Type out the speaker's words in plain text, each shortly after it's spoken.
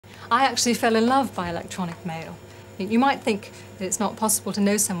I actually fell in love by electronic mail. You might think that it's not possible to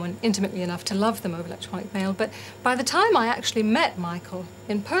know someone intimately enough to love them over electronic mail, but by the time I actually met Michael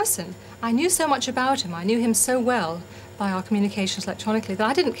in person, I knew so much about him, I knew him so well by our communications electronically that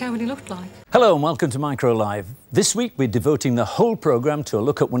I didn't care what he looked like. Hello and welcome to Micro Live. This week we're devoting the whole programme to a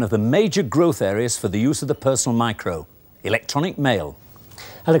look at one of the major growth areas for the use of the personal micro, electronic mail.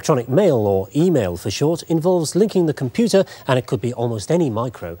 Electronic mail, or email for short, involves linking the computer, and it could be almost any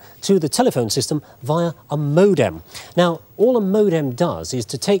micro, to the telephone system via a modem. Now, all a modem does is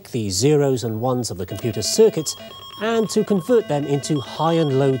to take the zeros and ones of the computer's circuits and to convert them into high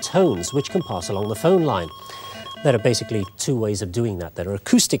and low tones, which can pass along the phone line. There are basically two ways of doing that. There are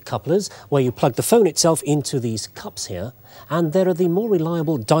acoustic couplers, where you plug the phone itself into these cups here, and there are the more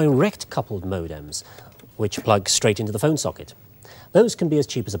reliable direct coupled modems, which plug straight into the phone socket. Those can be as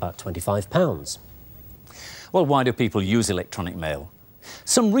cheap as about £25. Well, why do people use electronic mail?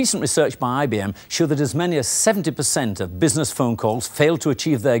 Some recent research by IBM showed that as many as 70% of business phone calls fail to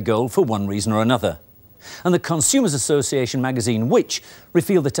achieve their goal for one reason or another. And the Consumers Association magazine Which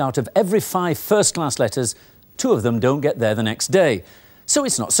revealed that out of every 5 first-class letters, 2 of them don't get there the next day. So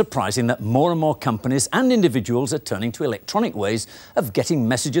it's not surprising that more and more companies and individuals are turning to electronic ways of getting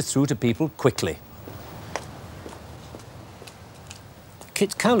messages through to people quickly.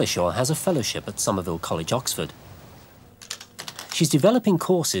 Kit Cowlishaw has a fellowship at Somerville College, Oxford. She's developing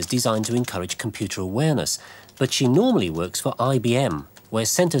courses designed to encourage computer awareness, but she normally works for IBM, where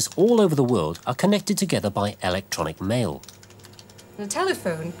centres all over the world are connected together by electronic mail. The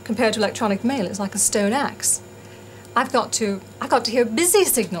telephone, compared to electronic mail, is like a stone axe. I've got to hear busy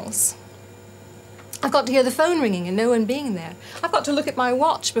signals. I've got to hear the phone ringing and no one being there. I've got to look at my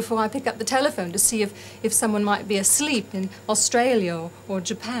watch before I pick up the telephone to see if someone might be asleep in Australia or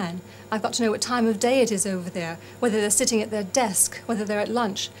Japan. I've got to know what time of day it is over there, whether they're sitting at their desk, whether they're at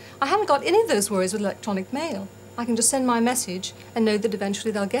lunch. I haven't got any of those worries with electronic mail. I can just send my message and know that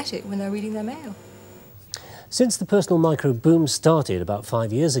eventually they'll get it when they're reading their mail. Since the personal micro boom started about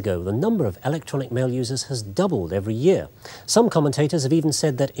 5 years ago, the number of electronic mail users has doubled every year. Some commentators have even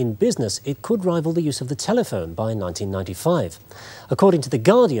said that in business it could rival the use of the telephone by 1995. According to The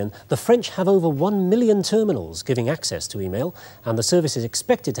Guardian, the French have over 1 million terminals giving access to email, and the service is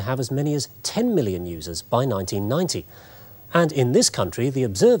expected to have as many as 10 million users by 1990. And in this country, The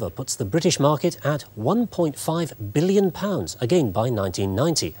Observer puts the British market at £1.5 billion, again by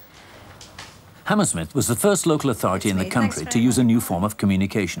 1990. Hammersmith was the first local authority in the country to use a new form of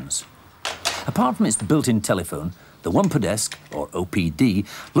communications. Apart from its built-in telephone, the One Per Desk, or OPD,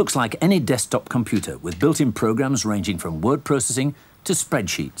 looks like any desktop computer with built-in programs ranging from word processing to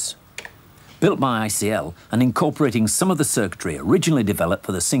spreadsheets. Built by ICL and incorporating some of the circuitry originally developed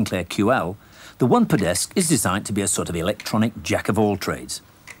for the Sinclair QL, the One Per Desk is designed to be a sort of electronic jack-of-all-trades.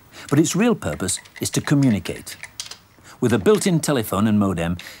 But its real purpose is to communicate. With a built-in telephone and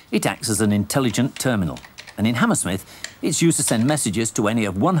modem, it acts as an intelligent terminal. And in Hammersmith, it's used to send messages to any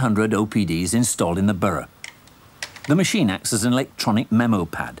of 100 OPDs installed in the borough. The machine acts as an electronic memo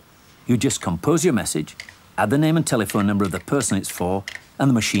pad. You just compose your message, add the name and telephone number of the person it's for, and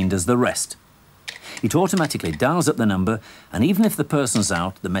the machine does the rest. It automatically dials up the number, and even if the person's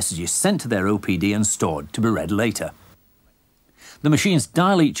out, the message is sent to their OPD and stored to be read later. The machines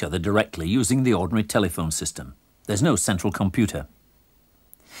dial each other directly using the ordinary telephone system. There's no central computer.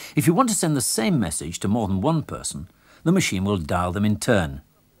 If you want to send the same message to more than one person, the machine will dial them in turn.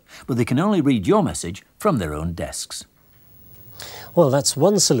 But they can only read your message from their own desks. Well, that's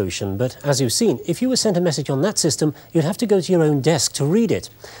one solution, but as you've seen, if you were sent a message on that system, you'd have to go to your own desk to read it.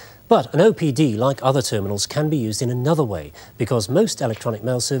 But an OPD, like other terminals, can be used in another way, because most electronic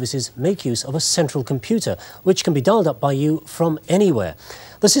mail services make use of a central computer, which can be dialed up by you from anywhere.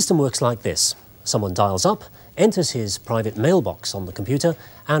 The system works like this. Someone dials up, enters his private mailbox on the computer,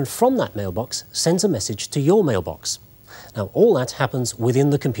 and from that mailbox sends a message to your mailbox. Now, all that happens within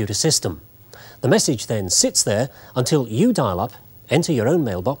the computer system. The message then sits there until you dial up, enter your own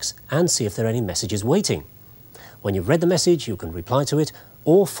mailbox, and see if there are any messages waiting. When you've read the message, you can reply to it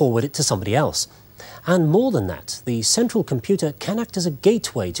or forward it to somebody else. And more than that, the central computer can act as a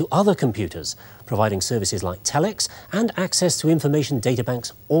gateway to other computers, providing services like telex and access to information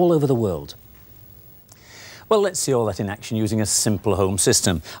databanks all over the world. Well, let's see all that in action using a simple home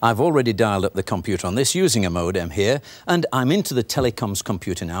system. I've already dialed up the computer on this using a modem here, and I'm into the telecoms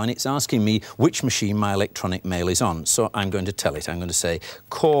computer now, and it's asking me which machine my electronic mail is on. So I'm going to tell it. I'm going to say,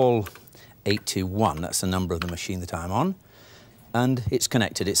 call 81. That's the number of the machine that I'm on. And it's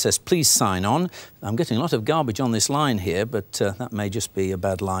connected. It says, please sign on. I'm getting a lot of garbage on this line here, but that may just be a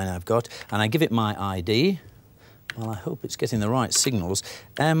bad line I've got. And I give it my ID. Well, I hope it's getting the right signals.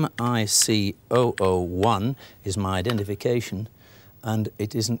 MIC001 is my identification, and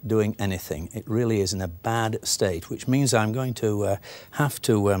it isn't doing anything. It really is in a bad state, which means I'm going to have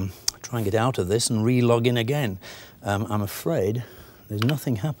to try and get out of this and re-log in again. I'm afraid there's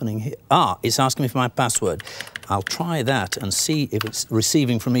nothing happening here. Ah, it's asking me for my password. I'll try that and see if it's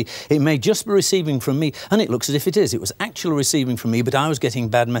receiving from me. It may just be receiving from me, and it looks as if it is. It was actually receiving from me, but I was getting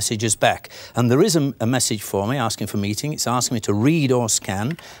bad messages back. And there is a message for me asking for meeting. It's asking me to read or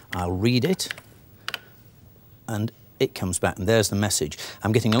scan. I'll read it, and it comes back, and there's the message.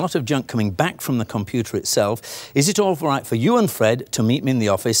 I'm getting a lot of junk coming back from the computer itself. Is it all right for you and Fred to meet me in the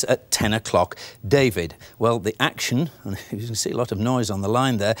office at 10 o'clock? David. Well, the action, and you can see a lot of noise on the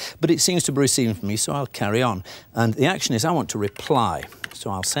line there, but it seems to be receiving from me, so I'll carry on. And the action is I want to reply.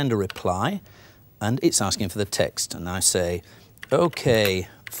 So I'll send a reply, and it's asking for the text. And I say, OK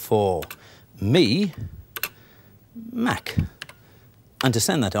for me, Mac. And to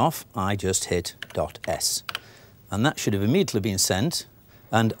send that off, I just hit .s. And that should have immediately been sent,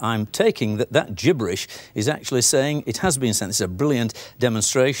 and I'm taking that gibberish is actually saying it has been sent. This is a brilliant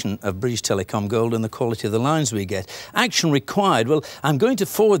demonstration of British Telecom Gold and the quality of the lines we get. Action required. Well, I'm going to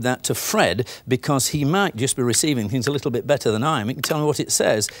forward that to Fred because he might just be receiving things a little bit better than I am. He can tell me what it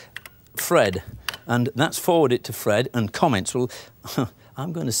says. Fred. And that's forwarded to Fred, and comments. Well,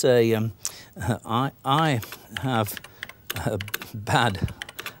 I'm going to say I have a bad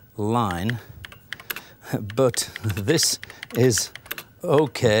line, but this is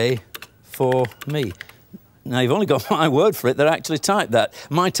OK for me. Now, you've only got my word for it. They're actually typed that.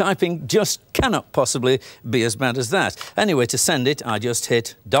 My typing just cannot possibly be as bad as that. Anyway, to send it, I just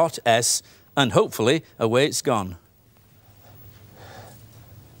hit .s, and hopefully away it's gone.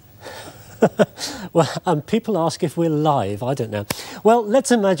 Well, people ask if we're live. I don't know. Well,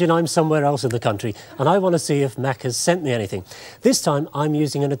 let's imagine I'm somewhere else in the country and I want to see if Mac has sent me anything. This time I'm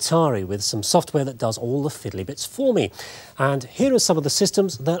using an Atari with some software that does all the fiddly bits for me. And here are some of the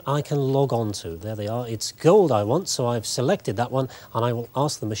systems that I can log on to. There they are. It's Gold I want, so I've selected that one, and I will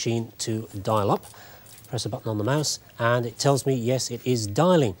ask the machine to dial up. Press a button on the mouse and it tells me, yes, it is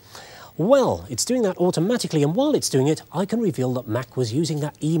dialing. Well, it's doing that automatically, and while it's doing it, I can reveal that Mac was using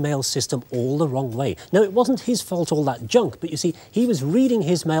that email system all the wrong way. Now, it wasn't his fault, all that junk, but you see, he was reading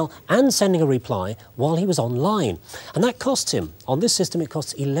his mail and sending a reply while he was online. And that costs him. On this system, it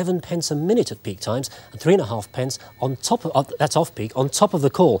costs 11 pence a minute at peak times, and 3.5 pence on top of, that's off-peak, on top of the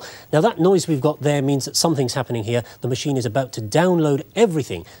call. Now, that noise we've got there means that something's happening here. The machine is about to download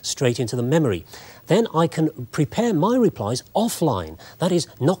everything straight into the memory. Then I can prepare my replies offline, that is,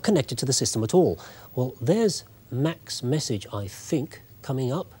 not connected to the system at all. Well, there's Mac's message, I think,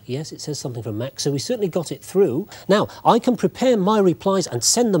 coming up. Yes, it says something from Mac, so we certainly got it through. Now, I can prepare my replies and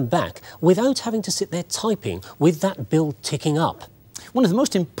send them back without having to sit there typing with that bill ticking up. One of the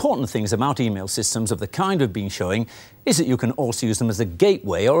most important things about email systems of the kind we've been showing is that you can also use them as a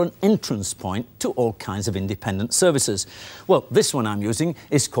gateway or an entrance point to all kinds of independent services. Well, this one I'm using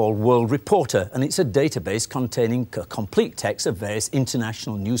is called World Reporter, and it's a database containing complete text of various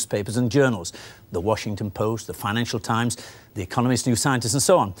international newspapers and journals. The Washington Post, the Financial Times, the Economist, New Scientist, and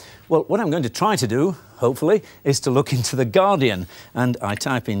so on. Well, what I'm going to try to do, hopefully, is to look into The Guardian. And I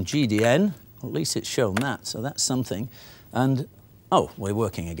type in GDN, at least it's shown that, so that's something. And oh, we're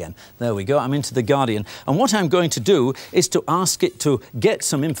working again. There we go. I'm into The Guardian. And what I'm going to do is to ask it to get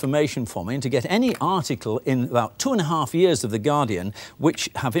some information for me and to get any article in about 2.5 years of The Guardian which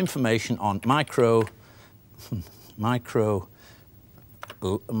have information on micro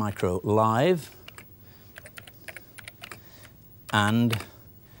live and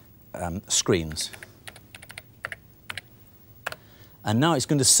screens. And now it's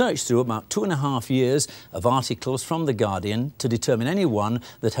going to search through about 2.5 years of articles from The Guardian to determine any one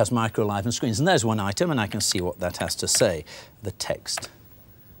that has micro, live and screens. And there's one item, and I can see what that has to say, the text.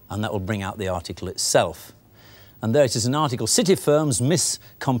 And that will bring out the article itself. And there it is, an article, City Firms Miss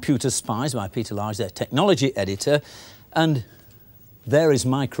Computer Spies by Peter Large, their technology editor. And there is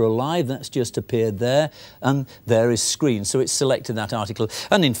Micro Live, that's just appeared there, and there is Screen. So it's selected that article,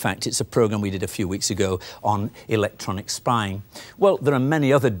 and in fact it's a programme we did a few weeks ago on electronic spying. Well, there are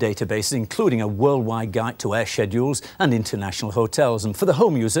many other databases, including a worldwide guide to air schedules and international hotels, and for the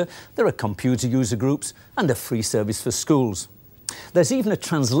home user there are computer user groups and a free service for schools. There's even a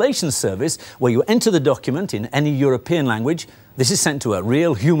translation service where you enter the document in any European language, this is sent to a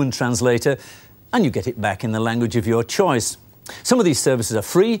real human translator, and you get it back in the language of your choice. Some of these services are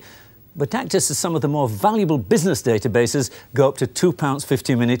free, but access to some of the more valuable business databases go up to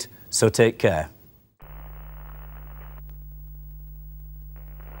 £2.50 a minute, so take care.